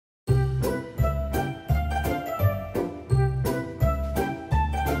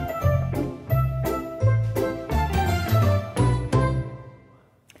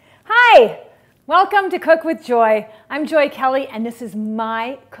Welcome to Cook with Joy. I'm Joy Kelly, and this is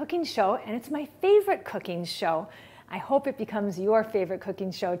my cooking show, and it's my favorite cooking show. I hope it becomes your favorite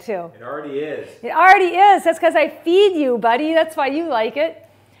cooking show, too. It already is. It already is. That's because I feed you, buddy. That's why you like it.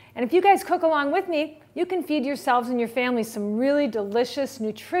 And if you guys cook along with me, you can feed yourselves and your family some really delicious,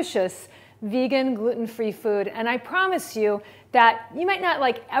 nutritious, vegan, gluten-free food. And I promise you that you might not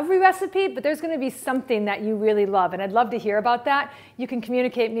like every recipe, but there's going to be something that you really love. And I'd love to hear about that. You can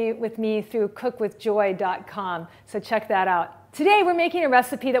communicate with me through cookwithjoy.com. So check that out. Today we're making a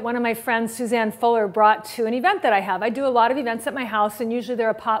recipe that one of my friends, Suzanne Fuller, brought to an event that I have. I do a lot of events at my house, and usually they're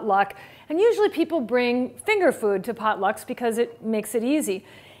a potluck. And usually people bring finger food to potlucks because it makes it easy.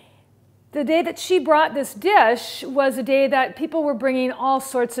 The day that she brought this dish was a day that people were bringing all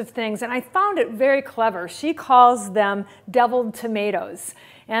sorts of things, and I found it very clever. She calls them deviled tomatoes.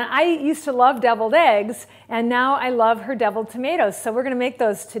 And I used to love deviled eggs, and now I love her deviled tomatoes, so we're going to make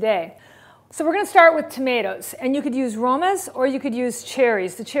those today. So we're going to start with tomatoes, and you could use Romas or you could use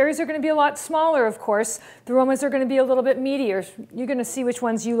cherries. The cherries are going to be a lot smaller, of course. The Romas are going to be a little bit meatier. You're going to see which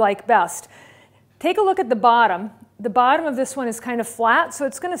ones you like best. Take a look at the bottom. The bottom of this one is kind of flat, so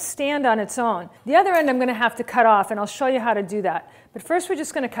it's going to stand on its own. The other end I'm going to have to cut off, and I'll show you how to do that. But first we're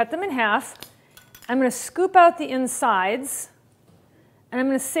just going to cut them in half. I'm going to scoop out the insides, and I'm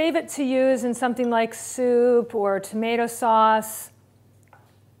going to save it to use in something like soup or tomato sauce.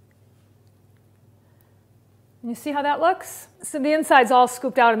 And you see how that looks? So the inside's all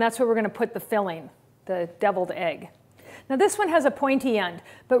scooped out, and that's where we're going to put the filling, the deviled egg. Now this one has a pointy end,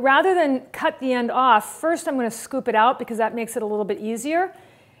 but rather than cut the end off, first I'm going to scoop it out because that makes it a little bit easier.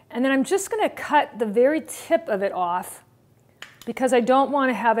 And then I'm just going to cut the very tip of it off because I don't want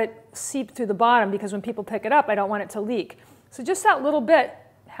to have it seep through the bottom, because when people pick it up, I don't want it to leak. So just that little bit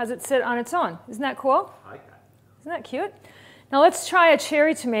has it sit on its own. Isn't that cool? I like that. Isn't that cute? Now let's try a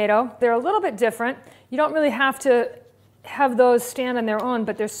cherry tomato. They're a little bit different. You don't really have to have those stand on their own,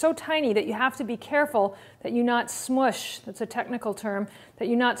 but they're so tiny that you have to be careful that you not smush, that's a technical term, that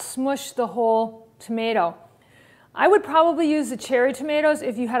you not smush the whole tomato. I would probably use the cherry tomatoes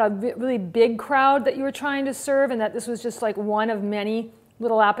if you had a really big crowd that you were trying to serve and that this was just like one of many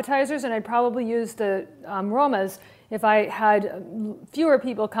little appetizers, and I'd probably use the Romas if I had fewer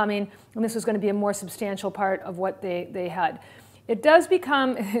people coming and this was going to be a more substantial part of what they had. It does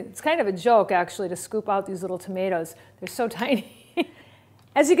become, it's kind of a joke actually to scoop out these little tomatoes. They're so tiny.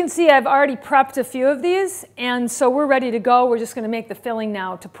 As you can see, I've already prepped a few of these, and so we're ready to go. We're just going to make the filling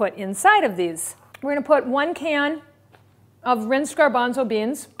now to put inside of these. We're going to put 1 can of rinsed garbanzo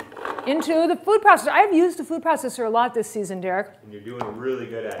beans into the food processor. I've used the food processor a lot this season, Derek. And you're doing really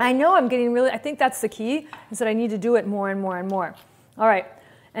good at it. I know, I'm getting really, I think that's the key, is that I need to do it more and more and more. All right.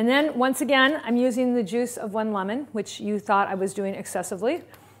 And then, once again, I'm using the juice of 1 lemon, which you thought I was doing excessively.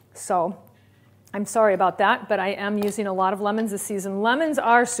 So I'm sorry about that, but I am using a lot of lemons this season. Lemons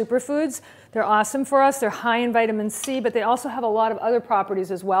are superfoods. They're awesome for us. They're high in vitamin C, but they also have a lot of other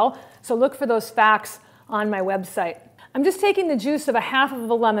properties as well. So look for those facts on my website. I'm just taking the juice of half of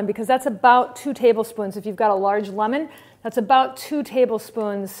a lemon because that's about 2 tablespoons. If you've got a large lemon, that's about 2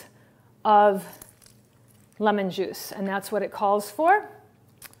 tablespoons of lemon juice, and that's what it calls for.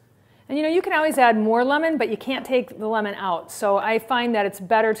 And you know, you can always add more lemon, but you can't take the lemon out. So I find that it's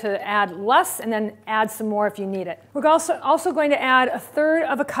better to add less and then add some more if you need it. We're also going to add 1/3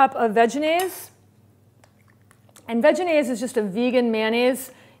 of a cup of Vegenaise. And Vegenaise is just a vegan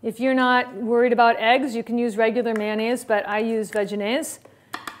mayonnaise. If you're not worried about eggs, you can use regular mayonnaise, but I use Vegenaise.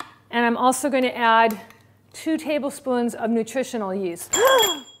 And I'm also going to add 2 tablespoons of nutritional yeast.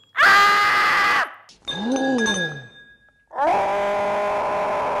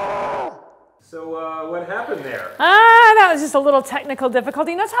 So what happened there? That was just a little technical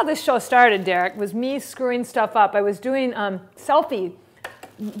difficulty. And that's how this show started, Derek, was me screwing stuff up. I was doing selfie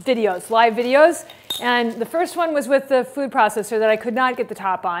videos, live videos, and the first one was with the food processor that I could not get the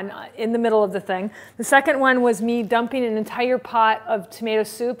top on in the middle of the thing. The second one was me dumping an entire pot of tomato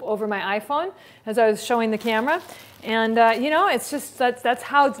soup over my iPhone as I was showing the camera. And you know, it's just, that's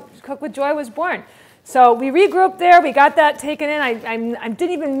how Cook with Joy was born. So we regrouped there, we got that taken in. I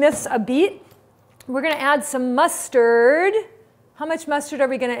didn't even miss a beat. We're going to add some mustard. How much mustard are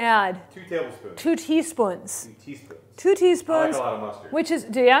we going to add? 2 tablespoons. 2 teaspoons. 2 teaspoons. 2 teaspoons. I like a lot of mustard. Which is,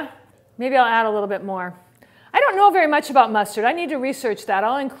 do ya? Maybe I'll add a little bit more. I don't know very much about mustard. I need to research that.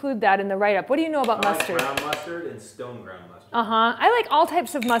 I'll include that in the write-up. What do you know about mustard? I like brown mustard and stone ground mustard. I like all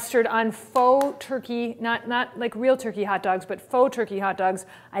types of mustard on faux turkey, not like real turkey hot dogs, but faux turkey hot dogs.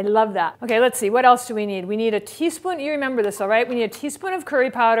 I love that. Okay, let's see. What else do we need? We need a teaspoon. You remember this, all right? We need a teaspoon of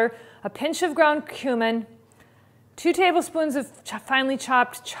curry powder, a pinch of ground cumin, 2 tablespoons of finely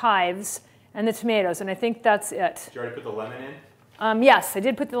chopped chives, and the tomatoes, and I think that's it. Did you already put the lemon in? Yes, I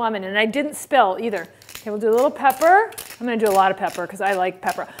did put the lemon in, and I didn't spill either. Okay, we'll do a little pepper. I'm going to do a lot of pepper because I like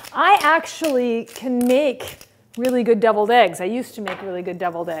pepper. I actually can make really good deviled eggs. I used to make really good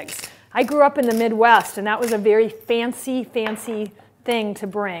deviled eggs. I grew up in the Midwest, and that was a very fancy, fancy thing to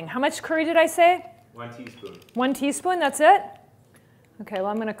bring. How much curry did I say? 1 teaspoon. 1 teaspoon, that's it? Okay, well,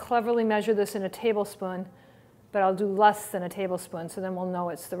 I'm going to cleverly measure this in a tablespoon, but I'll do less than a tablespoon, so then we'll know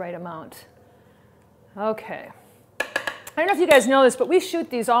it's the right amount. Okay. I don't know if you guys know this, but we shoot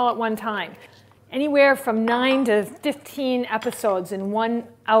these all at one time. Anywhere from 9 to 15 episodes in one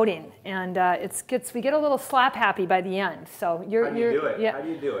outing, and we get a little slap happy by the end. So How do you do it? Yeah, How do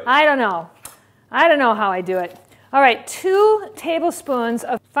you do it? I don't know. I don't know how I do it. All right, 2 tablespoons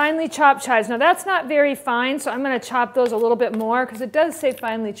of finely chopped chives. Now that's not very fine, so I'm going to chop those a little bit more because it does say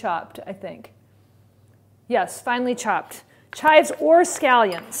finely chopped, I think. Yes, finely chopped. Chives or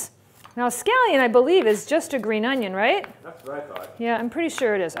scallions. Now, scallion, I believe, is just a green onion, right? That's what I thought. Yeah, I'm pretty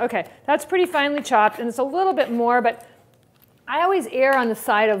sure it is. Okay, that's pretty finely chopped, and it's a little bit more, but I always err on the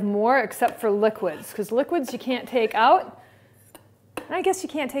side of more, except for liquids, because liquids you can't take out. And I guess you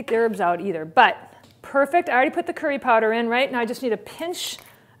can't take the herbs out either, but perfect. I already put the curry powder in, right? Now I just need a pinch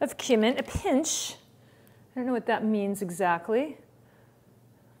of cumin, a pinch. I don't know what that means exactly.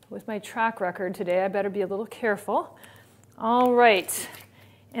 With my track record today, I better be a little careful. All right.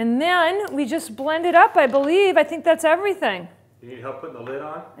 And then we just blend it up, I believe. I think that's everything. Do you need help putting the lid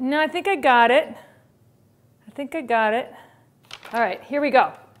on? No, I think I got it. I think I got it. All right, here we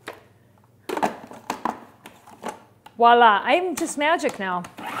go. Voila, I'm just magic now.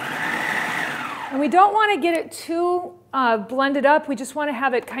 And we don't want to get it too blended up. We just want to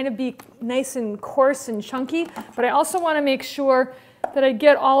have it kind of be nice and coarse and chunky. But I also want to make sure that I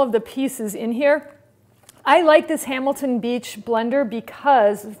get all of the pieces in here. I like this Hamilton Beach blender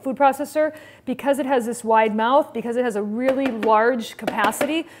because, food processor, because it has this wide mouth, because it has a really large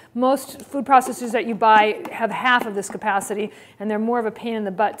capacity. Most food processors that you buy have half of this capacity, and they're more of a pain in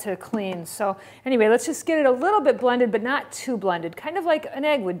the butt to clean. So anyway, let's just get it a little bit blended, but not too blended, kind of like an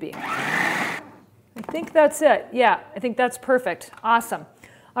egg would be. I think that's it. Yeah, I think that's perfect. Awesome.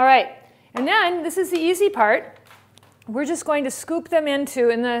 All right, and then this is the easy part. We're just going to scoop them into,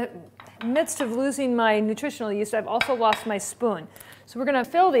 in the midst of losing my nutritional yeast, I've also lost my spoon. So we're going to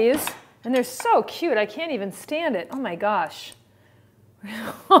fill these, and they're so cute. I can't even stand it. Oh my gosh.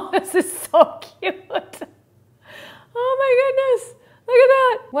 Oh, this is so cute. Oh my goodness. Look at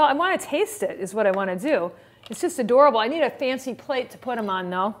that. Well, I want to taste it is what I want to do. It's just adorable. I need a fancy plate to put them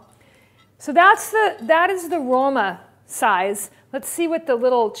on though. So that is the Roma size. Let's see what the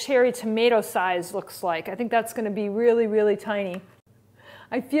little cherry tomato size looks like. I think that's going to be really, really tiny.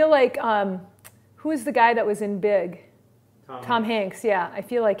 I feel like, who is the guy that was in Big? Tom Hanks, yeah. I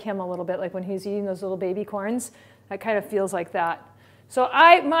feel like him a little bit, like when he's eating those little baby corns. That kind of feels like that. So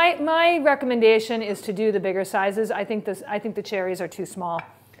my recommendation is to do the bigger sizes. I think the cherries are too small.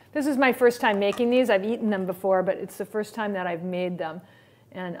 This is my first time making these. I've eaten them before, but it's the first time that I've made them.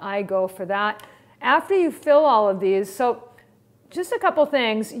 And I go for that. After you fill all of these, so just a couple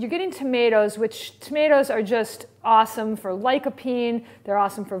things. You're getting tomatoes, which tomatoes are just awesome for lycopene. They're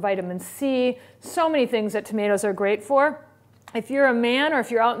awesome for vitamin C. So many things that tomatoes are great for. If you're a man or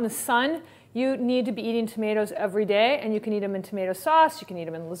if you're out in the sun, you need to be eating tomatoes every day, and you can eat them in tomato sauce. You can eat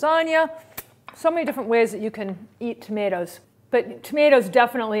them in lasagna. So many different ways that you can eat tomatoes. But tomatoes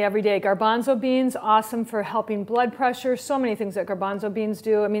definitely every day. Garbanzo beans, awesome for helping blood pressure. So many things that garbanzo beans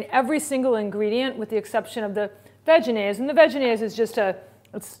do. I mean, every single ingredient with the exception of the veganase, and the veganase is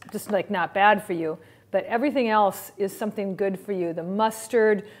it's just like not bad for you, but everything else is something good for you. The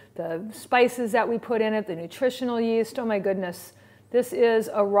mustard, the spices that we put in it, the nutritional yeast, oh my goodness. This is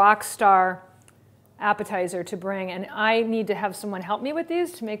a rock star appetizer to bring, and I need to have someone help me with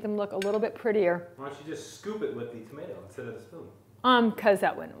these to make them look a little bit prettier. Why don't you just scoop it with the tomato instead of the spoon? Because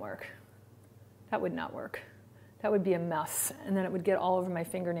that wouldn't work. That would not work. That would be a mess, and then it would get all over my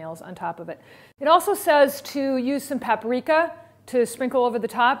fingernails on top of it. It also says to use some paprika to sprinkle over the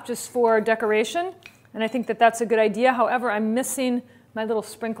top just for decoration, and I think that that's a good idea. However, I'm missing my little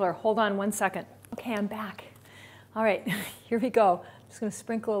sprinkler. Hold on one second. Okay, I'm back. All right, here we go. I'm just going to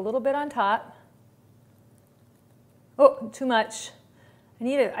sprinkle a little bit on top. Oh, too much. I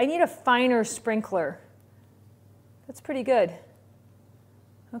need a finer sprinkler. That's pretty good.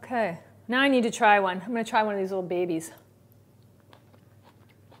 Okay. Now I need to try one. I'm going to try one of these little babies.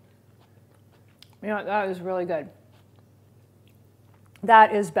 You know, that is really good.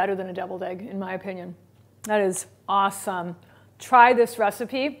 That is better than a deviled egg, in my opinion. That is awesome. Try this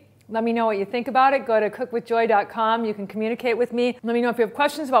recipe. Let me know what you think about it. Go to cookwithjoy.com. You can communicate with me. Let me know if you have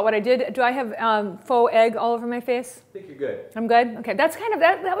questions about what I did. Do I have faux egg all over my face? I think you're good. I'm good? Okay, that's kind of,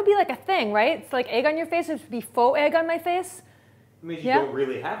 that would be like a thing, right? It's like egg on your face. It would be faux egg on my face. It means you don't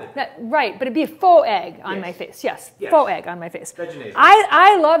really have it. Right, but it'd be a faux egg on my face. Yes, faux egg on my face. Veganese.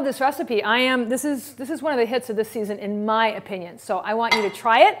 I love this recipe. This is one of the hits of this season in my opinion. So I want you to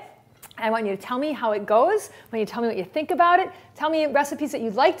try it. I want you to tell me how it goes. I want you to tell me what you think about it. Tell me recipes that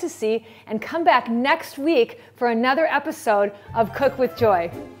you'd like to see, and come back next week for another episode of Cook with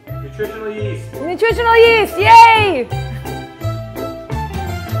Joy. Nutritional yeast. Nutritional yeast, yay!